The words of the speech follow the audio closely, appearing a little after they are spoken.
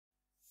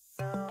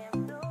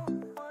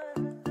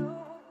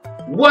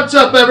What's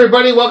up,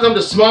 everybody? Welcome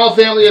to Small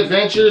Family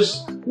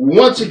Adventures.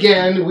 Once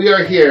again, we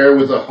are here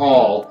with a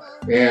haul,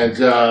 and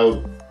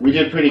we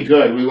did pretty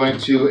good. We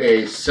went to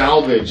a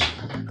salvage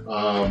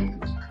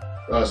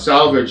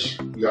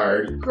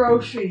yard.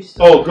 Grocery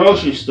store. Oh,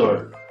 grocery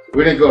store.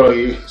 We didn't go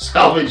to a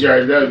salvage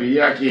yard. That would be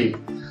yucky.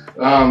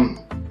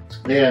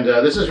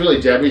 This is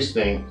really Debbie's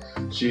thing.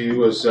 She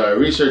was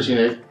researching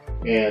it,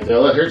 and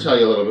I'll let her tell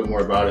you a little bit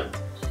more about it.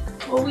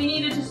 Well, we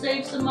needed to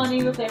save some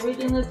money with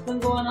everything that's been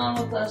going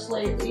on with us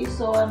lately,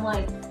 so I'm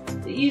like,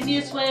 the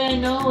easiest way I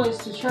know is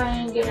to try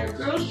and get our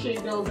grocery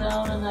bill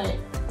down, and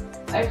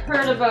I've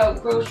heard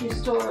about grocery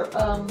store,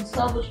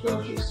 salvage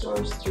grocery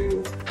stores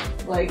through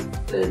like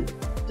the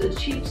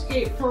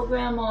cheapskate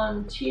program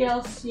on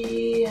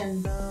TLC,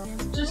 and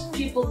just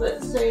people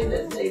that say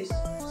that they've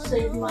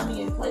saved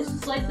money in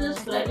places like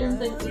this, but I didn't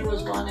think there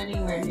was one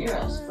anywhere near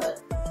us,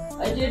 but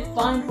I did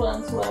find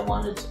one, so I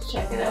wanted to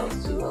check it out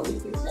and see what we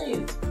could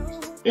save.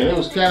 And it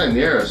was kind of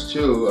near us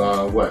too,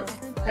 what,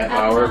 half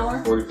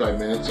hour, 45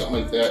 minutes,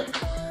 something like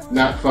that.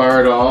 Not far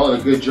at all,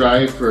 and a good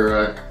drive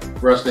for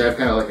us to have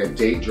kind of like a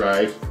date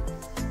drive.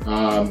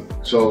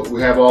 So we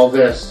have all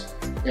this,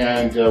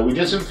 and we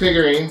did some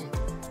figuring,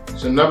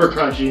 some number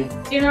crunching.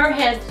 In our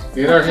heads.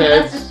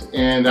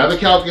 And on the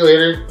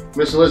calculator,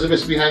 Miss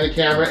Elizabeth's behind the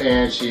camera,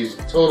 and she's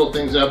totaled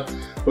things up.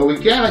 But we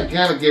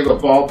gotta give a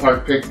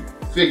ballpark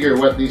figure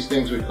what these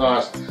things would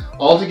cost.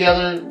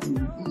 Altogether,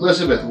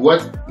 Elizabeth,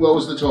 what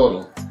was the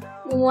total?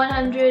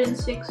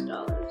 $106.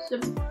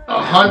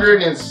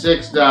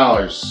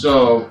 $106.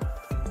 So,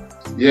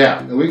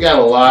 yeah, we got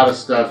a lot of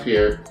stuff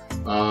here.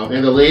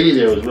 And the lady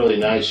there was really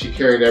nice. She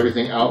carried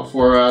everything out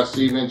for us.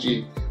 Even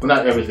well,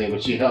 not everything,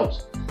 but she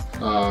helped.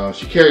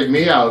 She carried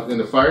me out in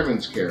the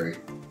fireman's carry.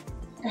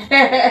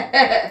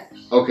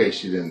 Okay,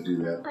 she didn't do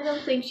that. I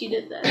don't think she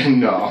did that.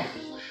 No.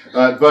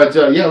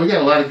 Yeah, we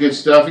got a lot of good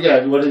stuff. We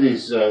got, what are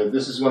these?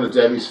 This is one of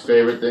Debbie's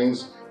favorite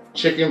things.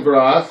 Chicken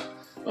broth.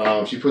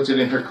 She puts it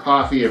in her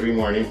coffee every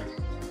morning.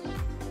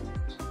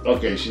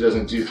 Okay, she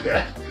doesn't do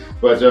that.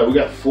 But we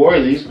got 4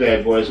 of these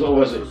bad boys. What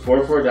was it? $4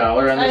 for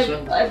 $1 on this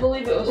one? I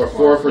believe it was or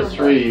 4 for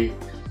 $3.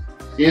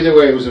 Either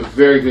way, it was a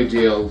very good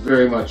deal.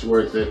 Very much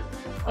worth it.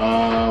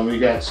 We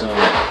got some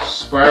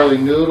spirally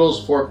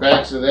noodles, 4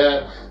 packs of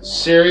that.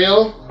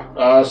 Cereal,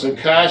 some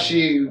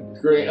Kashi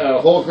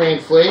whole grain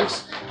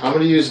flakes. I'm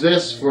going to use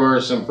this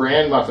for some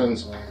bran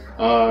muffins.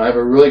 I have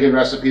a really good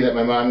recipe that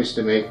my mom used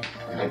to make.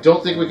 I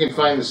don't think we can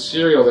find the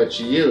cereal that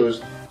she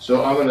used,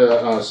 so I'm going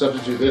to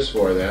substitute this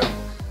for that.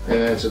 And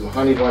then some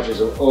honey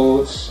bunches of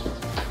oats.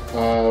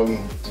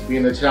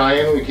 Being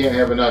Italian, we can't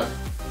have enough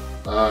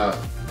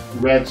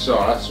red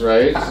sauce,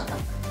 right?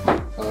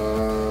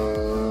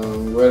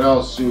 What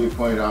else do we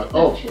point out?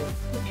 Oh,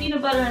 the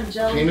peanut butter and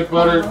jelly. Peanut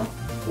butter.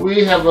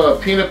 We have a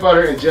peanut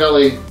butter and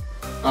jelly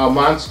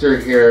monster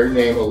here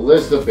named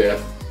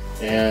Elizabeth.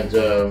 And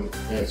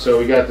so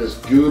we got this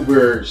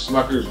goober,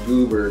 Smucker's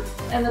goober.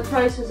 And the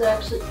price is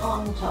actually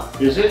on the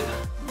top. Is it?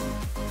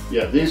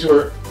 Yeah, these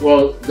were,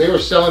 well, they were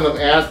selling them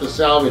at the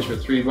salvage for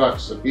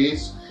 $3 a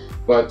piece,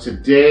 but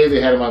today they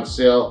had them on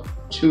sale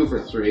 2 for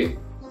 $3.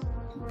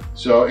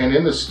 So, and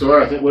in the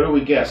store, I think, what do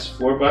we guess?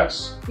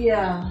 $4?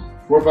 Yeah.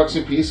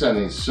 $4 a piece on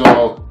these.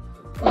 So,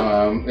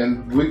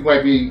 and we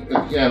might be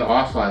again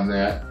off on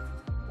that.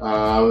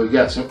 We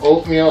got some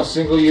oatmeal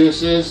single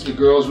uses. The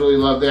girls really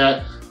love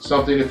that.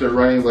 Something if they're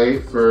running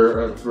late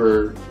for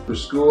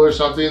school or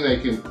something, they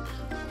can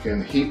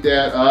heat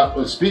that up.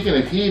 But speaking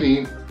of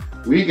heating,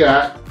 we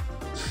got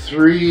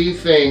 3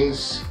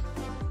 things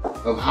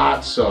of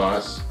hot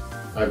sauce.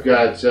 I've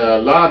got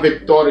La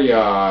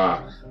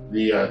Victoria,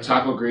 the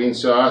taco green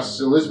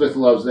sauce. Elizabeth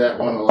loves that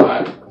one a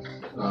lot.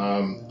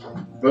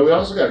 But we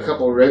also got a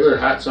couple of regular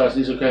hot sauce.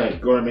 These are kind of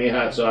gourmet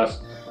hot sauce.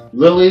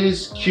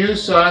 Lily's Q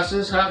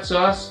Sauces hot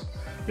sauce.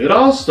 It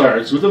all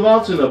starts with a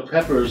mountain of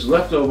peppers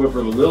left over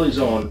from Lily's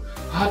own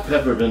hot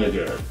pepper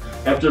vinegar.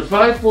 After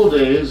 5 full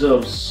days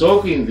of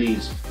soaking,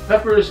 these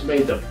peppers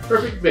made the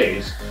perfect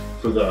base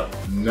for the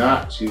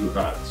not too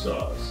hot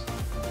sauce.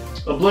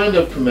 A blend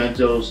of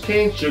pimentos,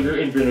 cane sugar,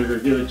 and vinegar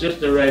give it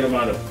just the right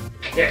amount of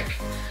kick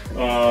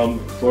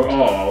for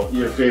all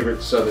your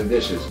favorite southern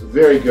dishes.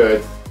 Very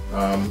good.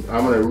 I'm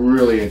going to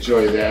really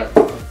enjoy that.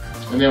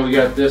 And then we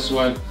got this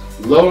one,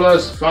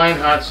 Lola's Fine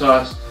Hot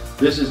Sauce.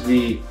 This is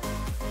the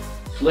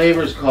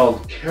flavor's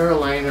called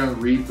Carolina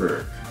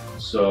Reaper.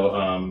 So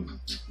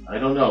I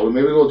don't know.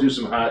 Maybe we'll do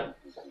some hot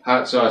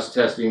sauce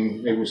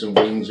testing, maybe with some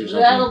wings or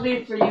something. That'll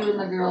be for you and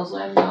the girls.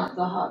 I'm not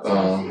the hot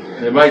sauce.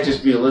 It might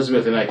just be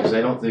Elizabeth and I, because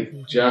I don't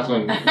think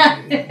Jocelyn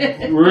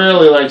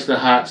really likes the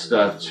hot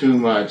stuff too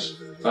much.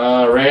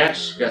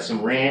 Ranch, got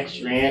some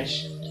ranch.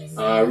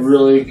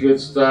 Really good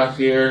stuff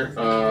here.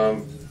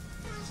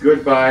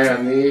 Good buy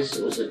on these.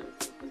 It was a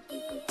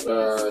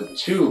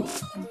two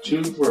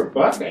for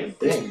 $1, I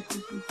think.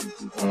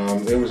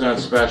 It was on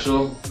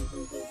special.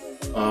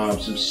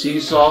 Some sea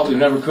salt. We've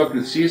never cooked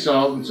with sea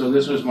salt, and so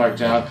this was marked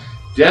down.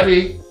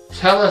 Debbie,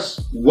 tell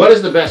us, what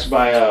is the best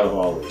buy out of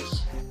all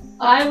these?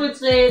 I would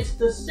say it's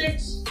the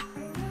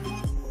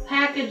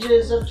 6-pack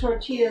packages of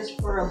tortillas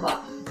for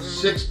 $1.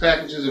 6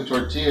 packages of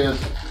tortillas,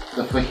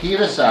 the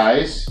fajita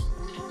size.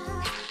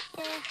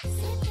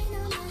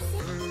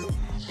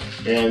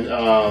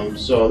 And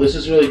so this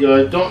is really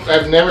good.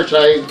 I've never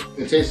tried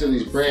and tasted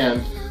these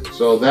brands,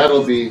 so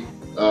that'll be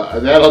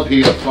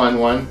a fun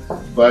one.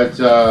 But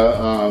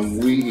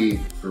we eat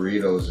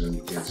burritos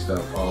and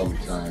stuff all the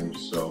time.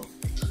 So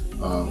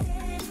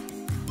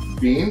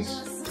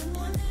beans.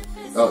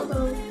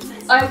 Oh,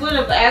 I would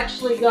have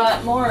actually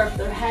got more if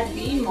there had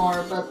been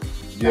more, but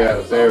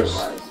yeah, there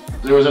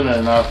wasn't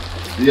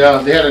enough. Yeah,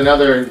 they had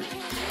another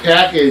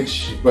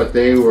package, but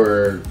they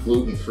were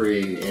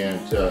gluten-free,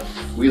 and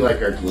we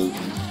like our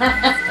gluten.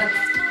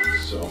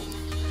 So.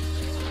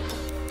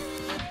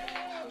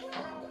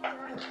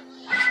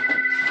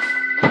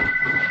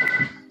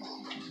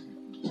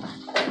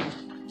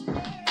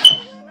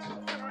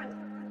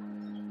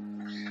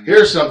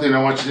 Here's something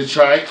I want you to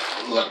try.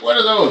 Look, what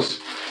are those?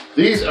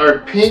 These are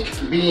pink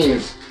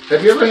beans.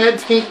 Have you ever had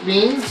pink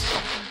beans?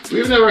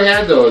 We've never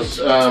had those.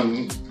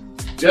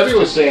 Debbie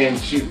was saying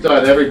she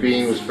thought every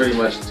bean was pretty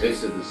much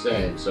tasted the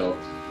same, so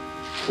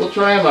we'll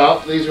try them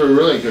out. These were a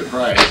really good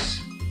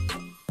price.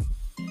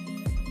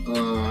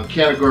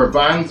 Can of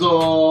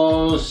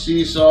garbanzo,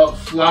 sea salt,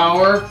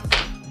 flour.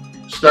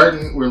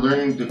 We're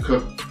learning to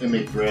cook and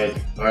make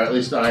bread, or at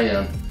least I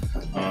am.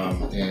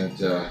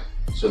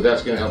 So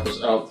that's going to help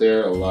us out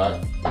there a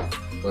lot.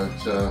 But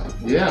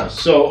yeah,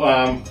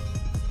 so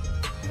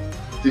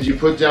did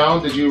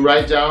you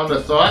write down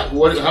the thought?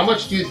 How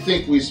much do you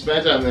think we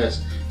spent on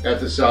this at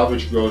the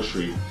Salvage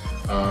grocery?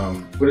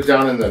 Put it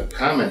down in the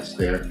comments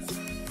there.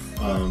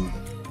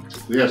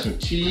 We have some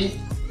tea.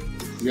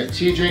 We got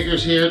tea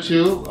drinkers here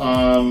too.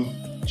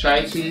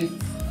 Chai tea.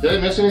 Did I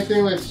miss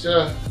anything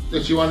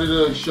that you wanted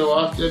to show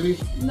off, Debbie?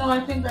 no, I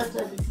think that's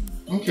everything.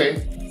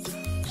 Okay.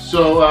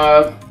 So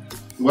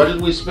what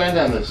did we spend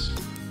on this?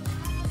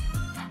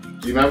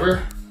 Do you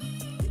remember?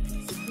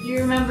 Do you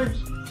remember,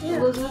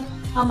 Elizabeth?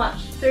 How much?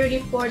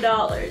 $34.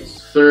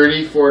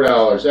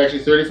 $34.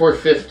 Actually,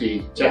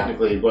 $34.50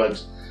 technically,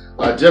 but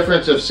a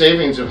difference of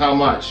savings of how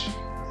much?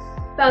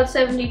 About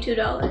 $72.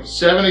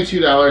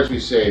 $72 we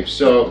saved.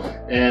 So,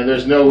 and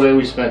there's no way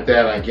we spent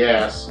that on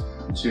gas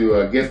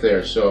to get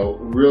there. So,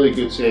 really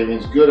good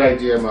savings. Good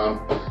idea,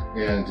 Mom.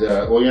 And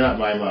well, you're not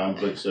my mom,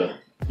 but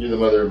you're the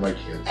mother of my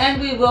kids.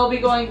 And we will be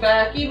going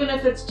back, even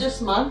if it's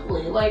just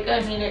monthly. Like,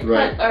 I mean, it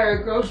cut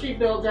our grocery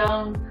bill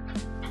down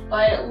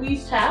by at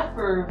least half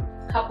for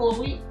a couple of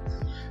weeks.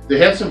 They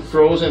had some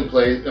frozen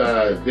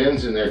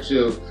bins in there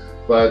too,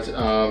 but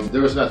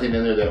there was nothing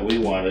in there that we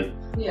wanted.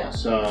 Yeah.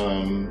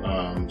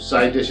 Some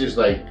side dishes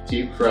like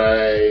deep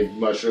fried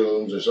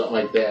mushrooms or something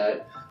like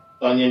that,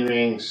 onion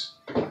rings.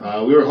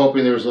 We were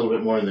hoping there was a little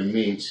bit more in the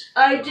meat.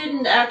 I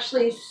didn't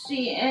actually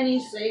see any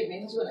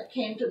savings when it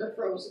came to the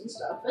frozen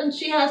stuff, and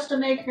she has to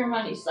make her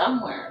money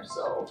somewhere,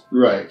 so.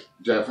 Right,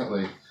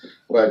 definitely.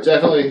 But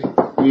definitely,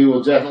 we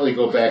will definitely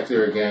go back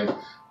there again.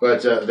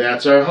 But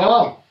that's our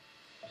haul.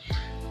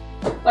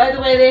 By the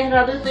way, they had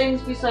other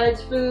things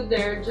besides food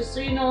there. Just so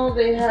you know,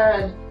 they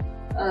had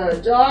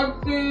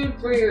dog food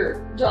for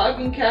your dog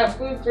and cat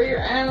food for your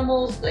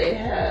animals. They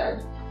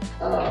had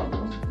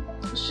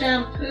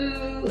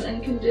shampoo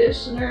and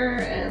conditioner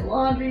and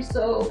laundry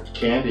soap.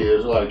 Candy,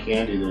 there's a lot of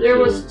candy there. There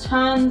was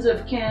tons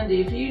of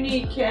candy. If you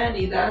need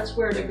candy, that's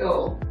where to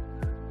go.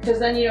 Because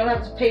then you don't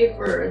have to pay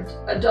for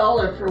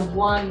 $1 for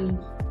one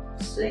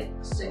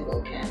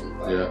single candy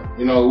bar. Yeah,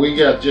 you know, we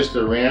got just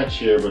the ranch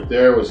here, but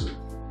there was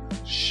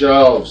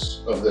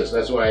shelves of this.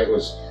 That's why it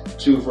was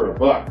 2 for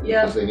 $1.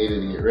 Yeah. Because they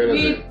needed to get rid of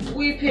it.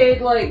 We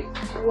paid like,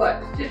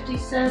 what, 50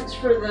 cents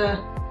for the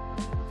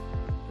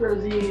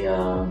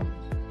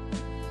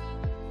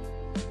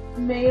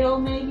mayo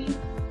maybe?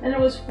 And it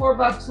was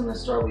 $4 in the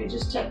store. We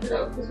just checked it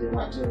out because we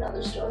went to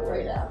another store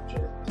right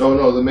after. Oh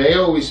no, the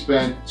mayo we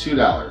spent $2.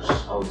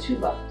 Oh,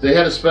 $2. They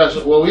had a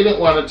special, well, we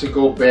didn't want it to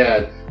go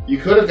bad. You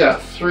could have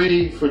got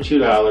 3 for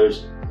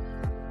 $2,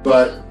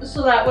 but...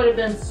 So that would have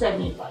been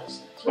 75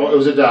 cents, right? Oh, it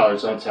was $1,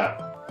 it's on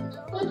top.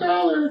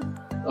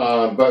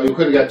 $1. But we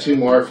could have got 2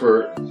 more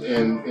for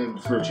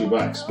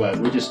 $2, but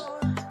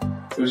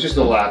it was just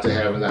a lot to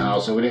have in the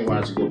house, and we didn't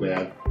want it to go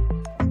bad.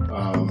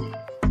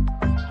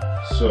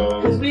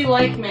 Because we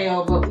like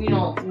mayo, but we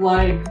don't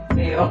like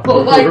mayo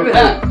like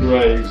that.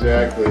 Right,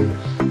 exactly.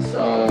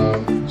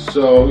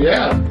 So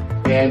yeah,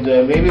 and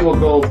maybe we'll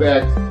go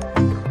back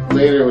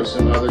later with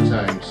some other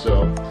time.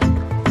 So